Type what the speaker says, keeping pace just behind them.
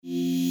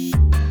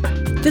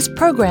This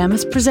program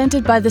is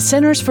presented by the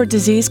Centers for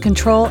Disease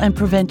Control and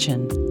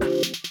Prevention.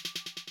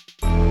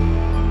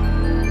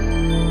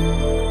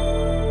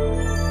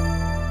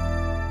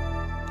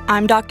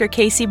 I'm Dr.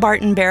 Casey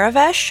Barton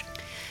Behravesh.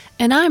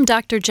 And I'm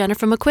Dr.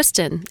 Jennifer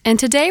McQuiston, and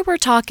today we're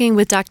talking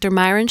with Dr.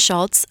 Myron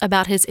Schultz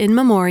about his In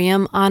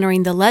Memoriam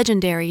honoring the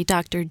legendary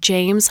Dr.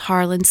 James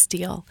Harlan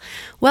Steele.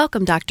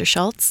 Welcome, Dr.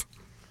 Schultz.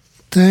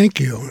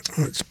 Thank you.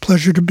 It's a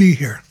pleasure to be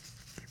here.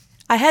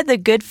 I had the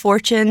good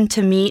fortune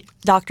to meet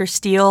Dr.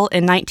 Steele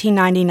in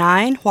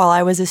 1999 while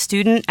I was a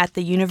student at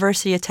the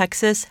University of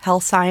Texas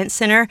Health Science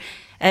Center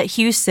at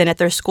Houston at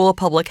their School of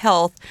Public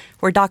Health,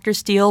 where Dr.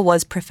 Steele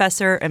was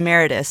Professor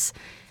Emeritus.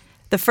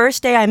 The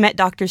first day I met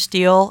Dr.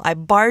 Steele, I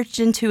barged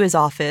into his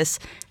office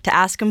to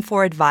ask him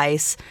for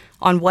advice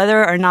on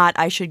whether or not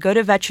I should go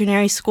to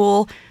veterinary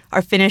school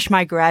or finish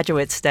my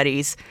graduate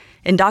studies.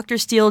 And Dr.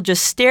 Steele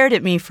just stared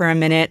at me for a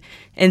minute,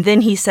 and then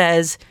he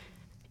says,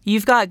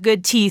 "You've got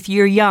good teeth,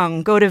 you're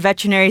young, go to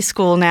veterinary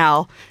school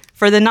now."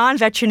 For the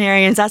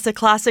non-veterinarians, that's a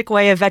classic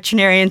way a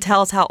veterinarian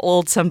tells how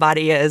old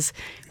somebody is.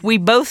 We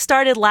both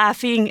started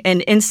laughing,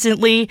 and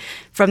instantly,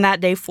 from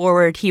that day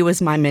forward, he was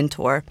my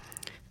mentor.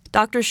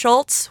 Dr.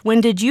 Schultz,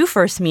 when did you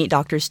first meet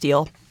Dr.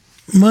 Steele?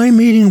 My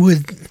meeting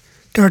with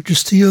Dr.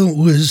 Steele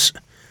was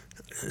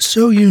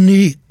so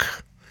unique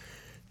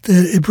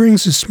that it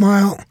brings a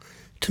smile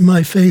to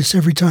my face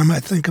every time I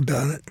think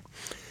about it.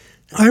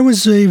 I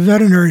was a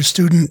veterinary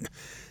student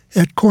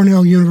at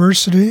Cornell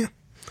University,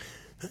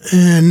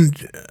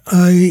 and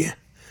I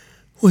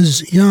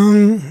was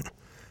young,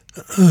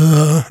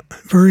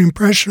 very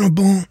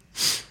impressionable.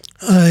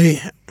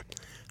 I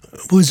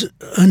was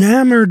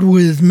enamored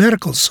with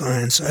medical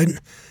science. I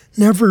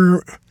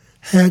never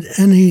had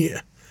any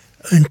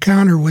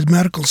encounter with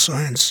medical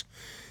science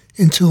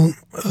until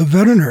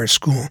veterinary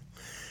school.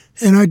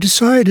 And I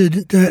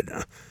decided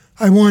that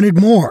I wanted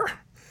more.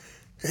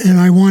 And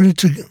I wanted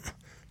to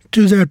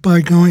do that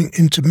by going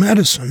into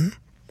medicine.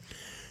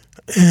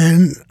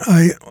 And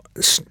I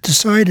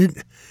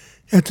decided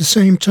at the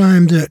same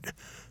time that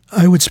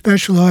I would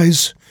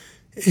specialize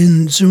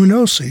in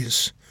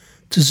zoonoses,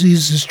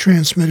 diseases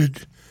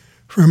transmitted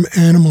from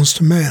animals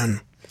to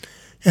man.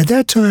 At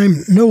that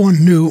time, no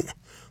one knew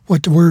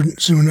what the word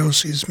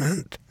zoonoses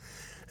meant.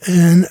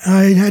 And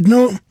I had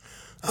no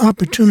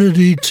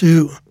opportunity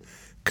to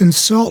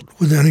consult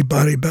with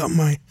anybody about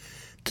my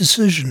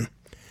decision.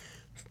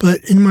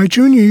 But in my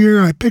junior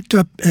year, I picked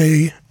up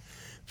a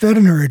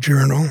veterinary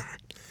journal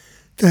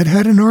that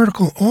had an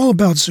article all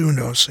about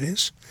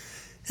zoonoses,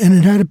 and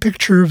it had a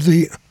picture of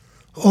the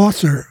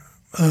author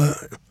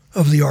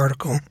of the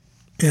article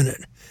in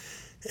it.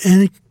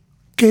 And it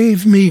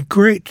gave me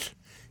great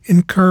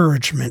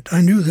encouragement.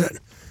 I knew that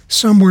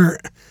somewhere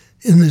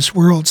in this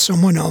world,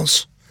 someone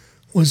else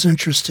was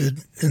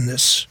interested in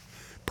this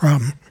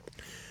problem.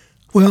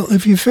 Well,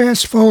 if you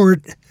fast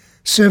forward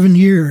 7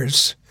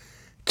 years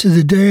to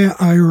the day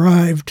I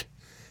arrived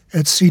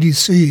at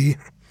CDC,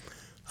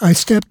 I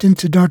stepped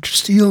into Dr.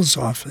 Steele's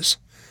office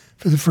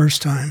for the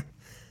first time,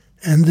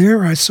 and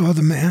there I saw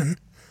the man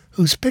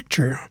whose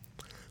picture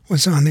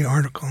was on the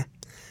article,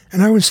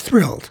 and I was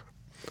thrilled.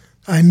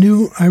 I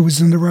knew I was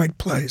in the right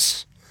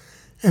place,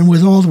 and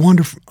with all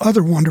the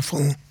other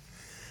wonderful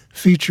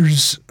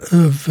features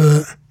of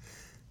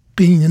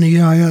being an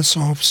EIS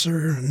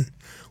officer and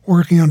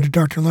working under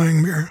Dr.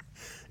 Langmuir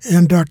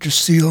and Dr.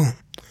 Steele,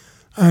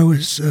 I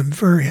was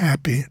very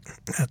happy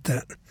at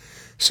that.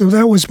 So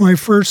that was my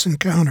first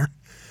encounter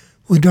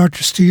with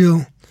Dr.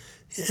 Steele,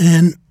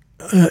 and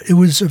it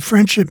was a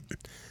friendship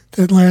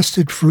that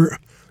lasted for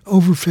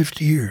over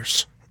 50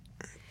 years.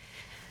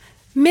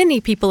 Many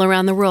people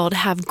around the world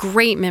have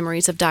great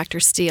memories of Dr.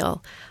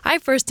 Steele. I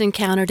first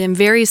encountered him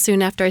very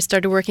soon after I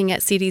started working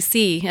at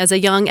CDC as a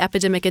young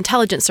Epidemic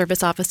Intelligence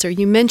Service officer.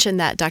 You mentioned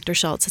that, Dr.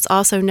 Schultz. It's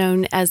also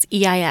known as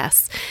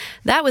EIS.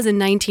 That was in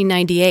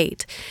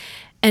 1998.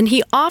 And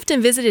he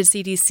often visited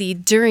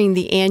CDC during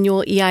the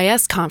annual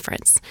EIS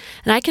conference.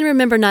 And I can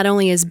remember not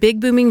only his big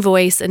booming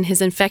voice and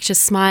his infectious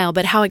smile,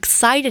 but how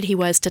excited he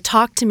was to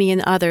talk to me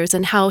and others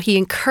and how he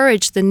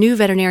encouraged the new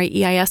veterinary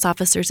EIS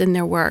officers in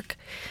their work.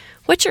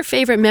 What's your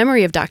favorite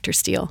memory of Dr.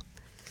 Steele?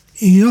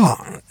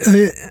 Yeah,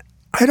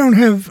 I don't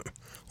have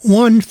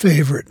one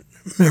favorite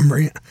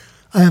memory.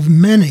 I have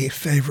many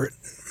favorite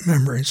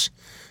memories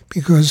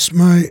because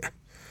my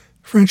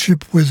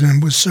friendship with him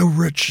was so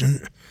rich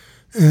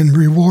and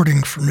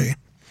rewarding for me.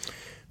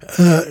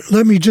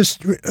 Let me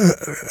just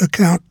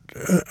account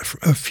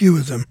a few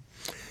of them.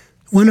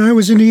 When I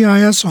was an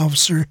EIS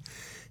officer,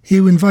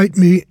 he would invite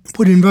me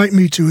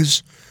to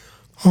his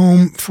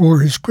home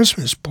for his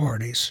Christmas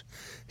parties.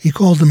 He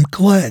called them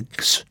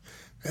glegs,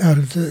 out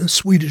of the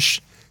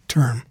Swedish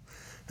term.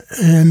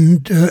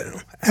 And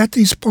at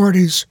these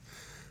parties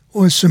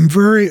was some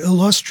very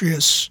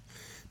illustrious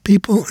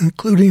people,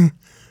 including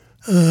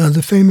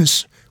the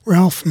famous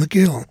Ralph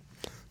McGill,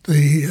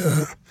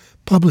 the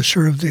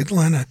publisher of the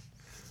Atlanta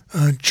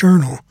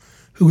Journal,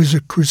 who was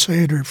a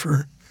crusader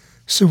for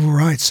civil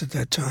rights at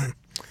that time,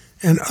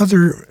 and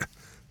other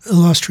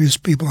illustrious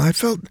people. I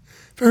felt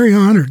very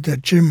honored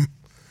that Jim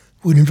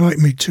would invite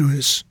me to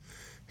his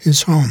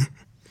home.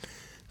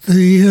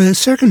 The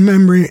second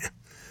memory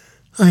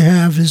I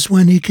have is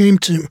when he came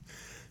to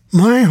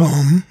my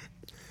home.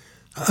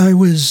 I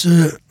was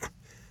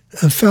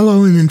a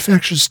fellow in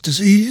infectious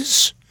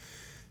disease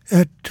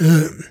at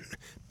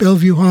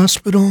Bellevue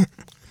Hospital.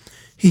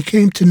 He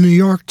came to New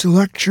York to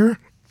lecture.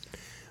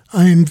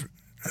 I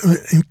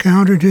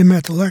encountered him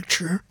at the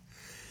lecture,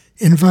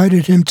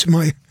 invited him to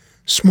my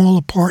small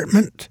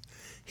apartment.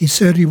 He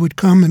said he would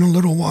come in a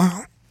little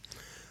while.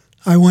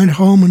 I went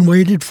home and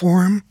waited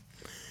for him,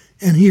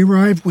 and he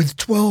arrived with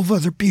 12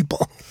 other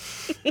people.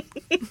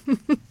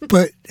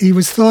 But he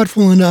was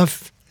thoughtful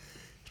enough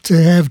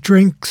to have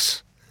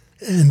drinks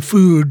and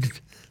food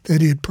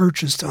that he had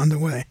purchased on the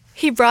way.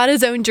 He brought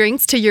his own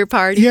drinks to your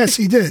party? Yes,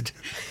 he did.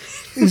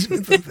 He's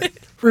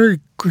very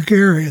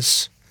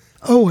gregarious,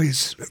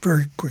 always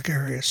very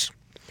gregarious.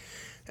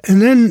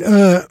 And then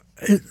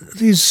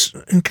these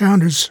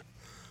encounters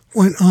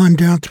went on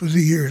down through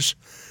the years.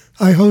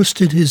 I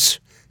hosted his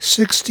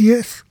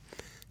 60th,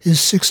 his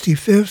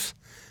 65th,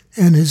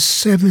 and his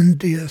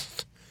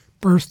 70th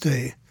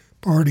birthday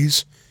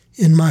parties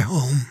in my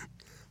home.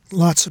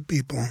 Lots of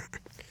people.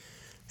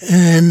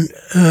 And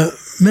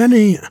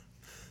many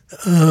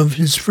of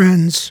his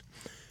friends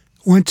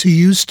went to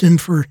Houston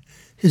for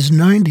his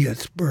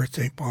 90th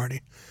birthday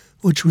party,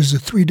 which was a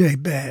 3-day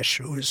bash.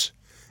 It was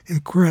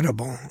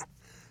incredible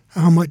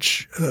how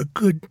much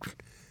good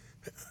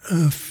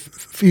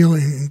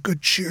feeling and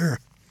good cheer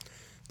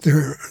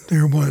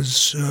there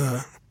was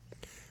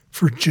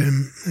for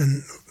Jim,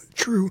 and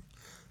true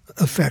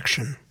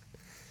affection.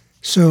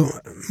 So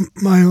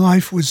my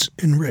life was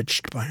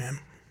enriched by him.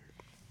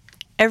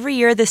 Every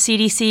year, the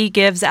CDC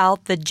gives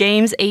out the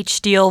James H.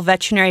 Steele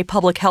Veterinary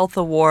Public Health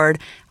Award,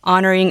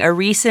 honoring a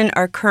recent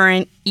or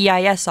current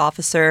EIS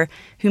officer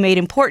who made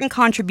important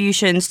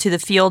contributions to the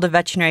field of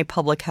veterinary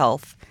public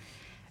health.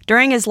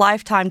 During his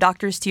lifetime,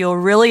 Dr. Steele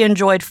really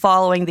enjoyed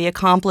following the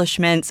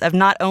accomplishments of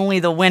not only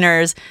the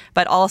winners,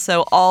 but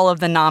also all of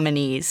the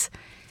nominees.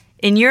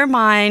 In your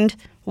mind,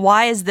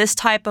 why is this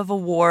type of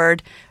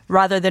award,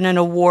 rather than an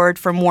award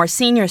for more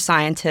senior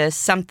scientists,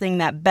 something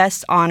that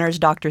best honors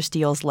Dr.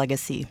 Steele's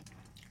legacy?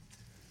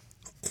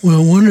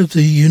 Well, one of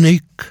the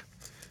unique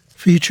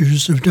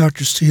features of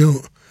Dr.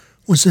 Steele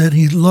was that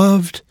he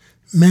loved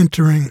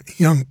mentoring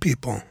young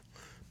people.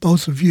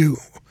 Both of you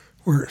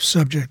were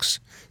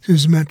subjects to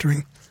his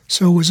mentoring.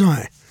 So was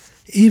I.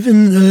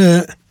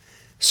 Even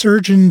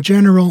Surgeon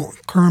General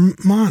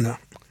Carmona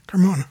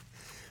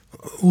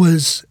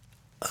was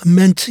a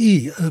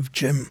mentee of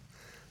Jim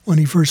when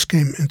he first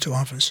came into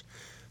office.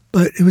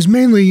 But it was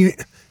mainly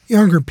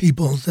younger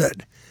people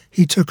that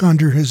he took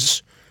under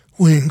his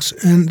wings.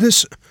 And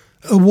this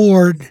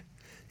award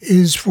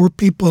is for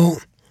people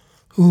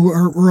who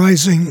are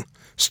rising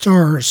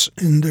stars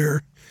in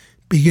their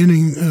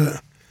beginning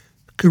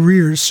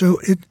careers. So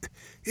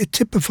it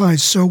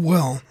typifies so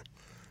well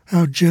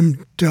how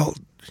Jim dealt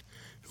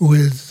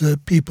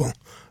with people.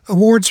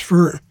 Awards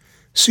for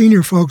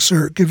senior folks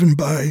are given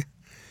by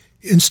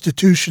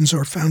institutions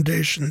or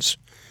foundations,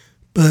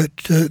 but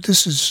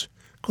this is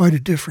quite a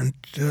different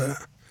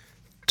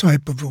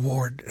type of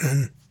award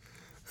and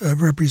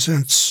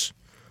represents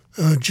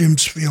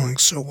Jim's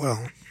feelings so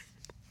well.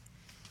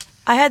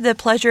 I had the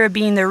pleasure of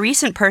being the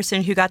recent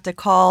person who got to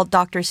call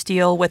Dr.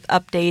 Steele with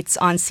updates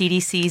on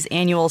CDC's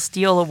annual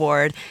Steele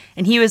Award,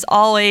 and he was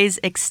always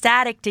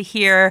ecstatic to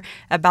hear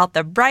about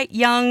the bright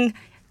young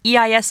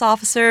EIS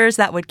officers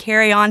that would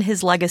carry on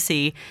his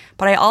legacy.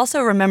 But I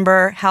also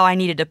remember how I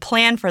needed to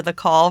plan for the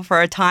call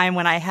for a time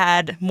when I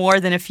had more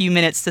than a few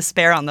minutes to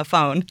spare on the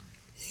phone.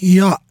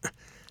 Yeah.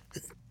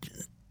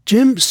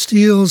 Jim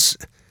Steele's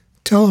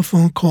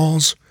telephone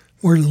calls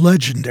were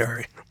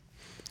legendary.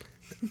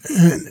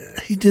 And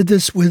he did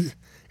this with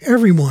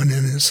everyone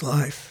in his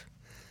life.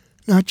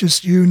 Not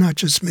just you, not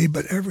just me,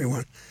 but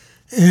everyone.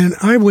 And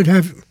I would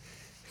have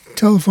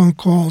telephone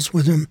calls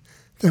with him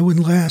that would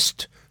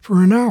last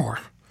for an hour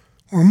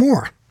or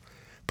more.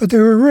 But they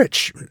were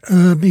rich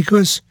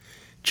because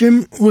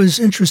Jim was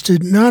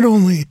interested not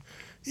only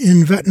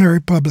in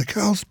veterinary public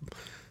health,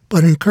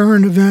 but in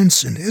current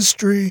events, in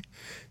history,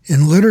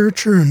 in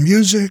literature and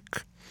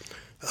music.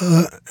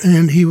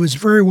 And he was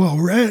very well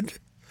read,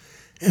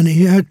 and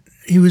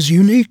he was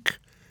unique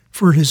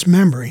for his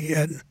memory. He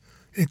had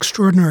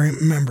extraordinary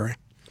memory.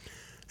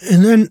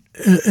 And then,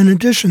 in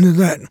addition to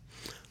that,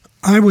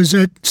 I was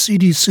at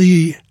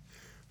CDC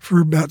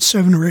for about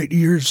 7 or 8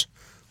 years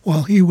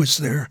while he was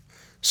there.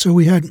 So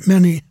we had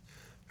many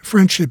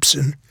friendships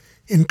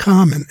in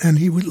common, and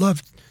he would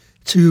love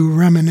to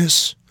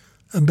reminisce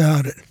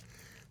about it.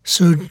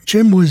 So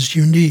Jim was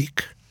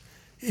unique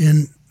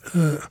in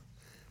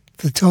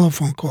the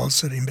telephone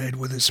calls that he made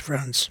with his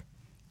friends.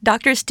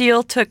 Dr.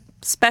 Steele took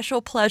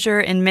special pleasure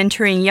in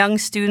mentoring young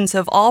students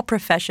of all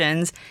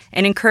professions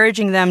and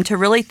encouraging them to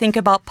really think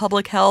about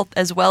public health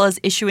as well as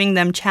issuing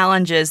them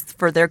challenges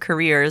for their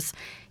careers.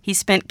 He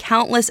spent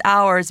countless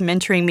hours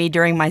mentoring me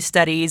during my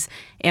studies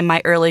and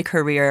my early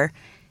career.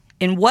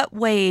 In what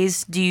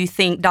ways do you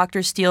think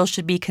Dr. Steele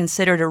should be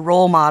considered a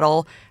role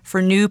model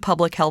for new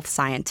public health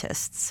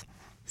scientists?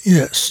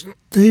 Yes,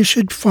 they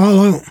should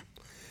follow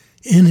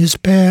in his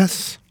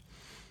path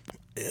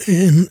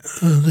in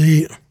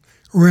the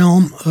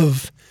realm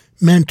of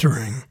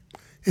mentoring.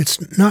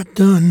 It's not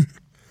done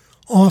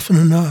often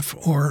enough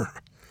or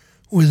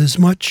with as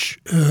much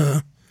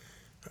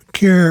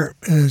care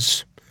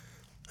as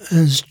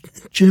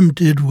Jim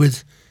did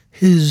with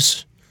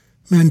his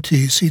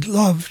mentees. He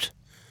loved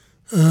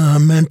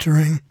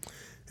mentoring,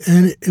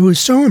 and it was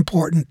so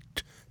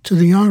important to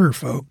the younger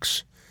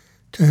folks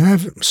to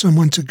have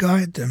someone to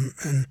guide them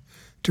and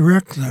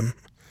direct them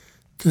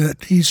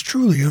that he's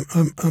truly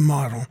a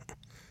model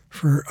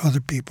for other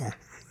people.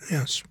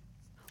 Yes.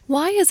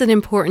 Why is it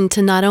important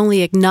to not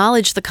only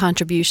acknowledge the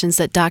contributions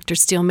that Dr.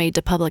 Steele made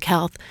to public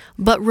health,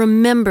 but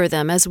remember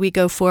them as we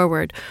go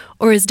forward?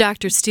 Or as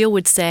Dr. Steele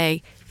would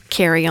say,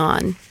 carry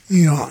on?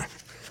 Yeah,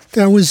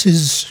 that was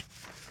his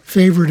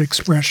favorite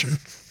expression.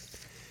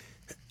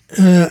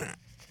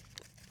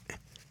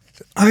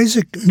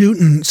 Isaac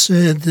Newton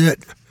said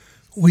that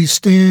we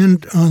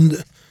stand on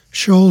the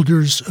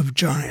shoulders of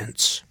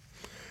giants,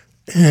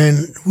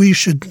 and we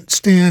should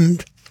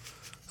stand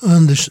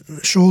on the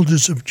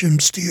shoulders of Jim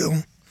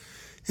Steele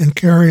and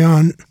carry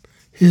on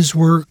his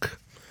work.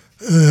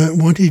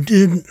 What he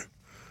did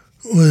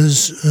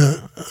was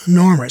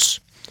enormous.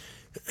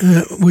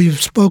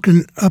 We've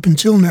spoken up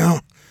until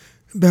now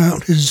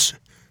about his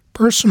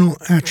personal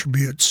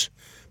attributes,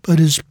 but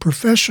his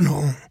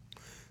professional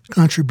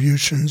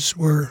contributions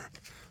were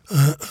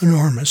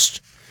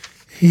enormous.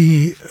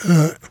 He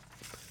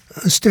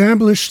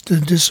established the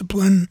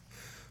discipline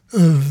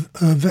of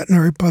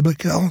veterinary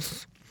public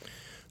health,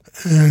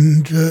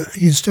 and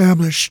he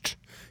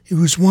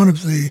was one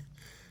of the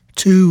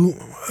two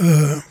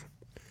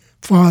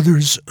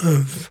fathers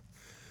of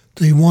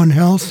the One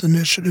Health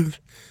initiative,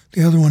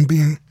 the other one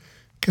being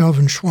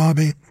Calvin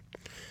Schwabe.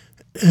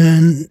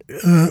 And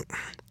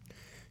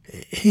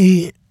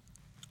he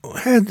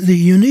had the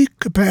unique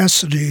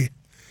capacity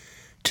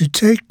to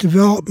take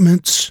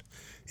developments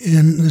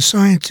in the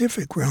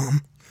scientific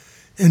realm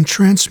and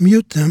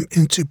transmute them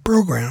into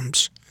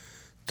programs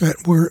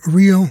that were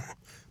real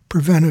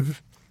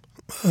preventive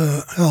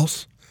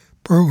health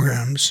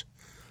programs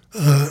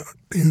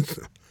in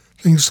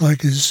things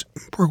like his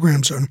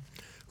programs on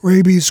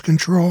rabies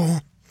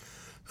control,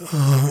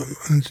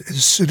 and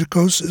his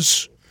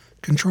psittacosis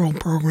control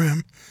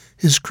program,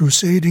 his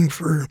crusading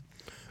for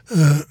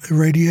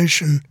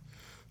irradiation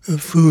of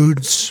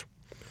foods.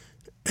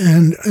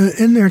 And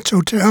in their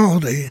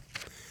totality,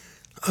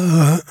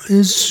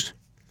 his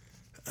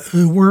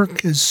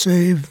work has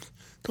saved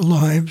the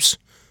lives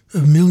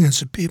of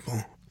millions of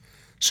people.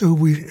 So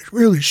we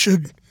really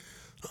should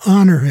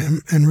honor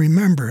him and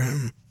remember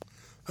him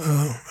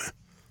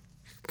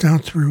down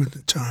through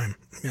the time.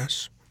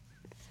 Yes.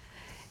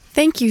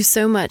 Thank you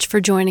so much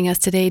for joining us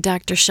today,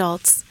 Dr.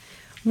 Schultz.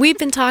 We've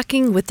been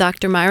talking with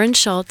Dr. Myron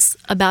Schultz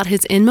about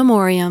his In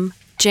Memoriam,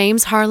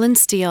 James Harlan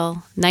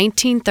Steele,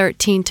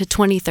 1913 to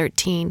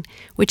 2013,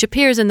 which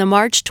appears in the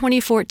March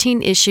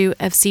 2014 issue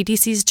of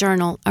CDC's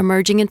journal,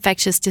 Emerging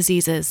Infectious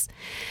Diseases.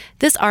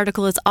 This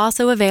article is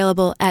also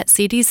available at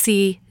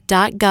cdc.gov/EID.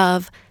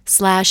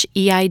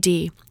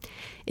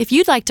 If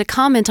you'd like to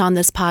comment on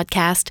this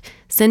podcast,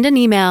 send an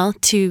email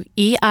to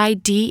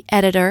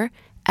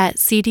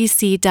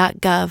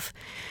eideditor@cdc.gov.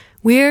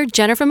 We're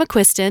Jennifer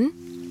McQuiston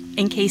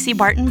and Casey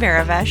Barton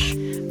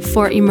Behravesh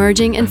for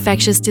Emerging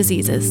Infectious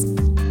Diseases.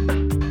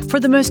 For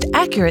the most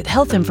accurate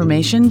health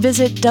information,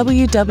 visit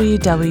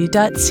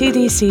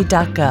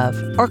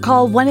www.cdc.gov or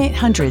call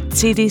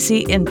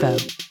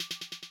 1-800-CDC-INFO.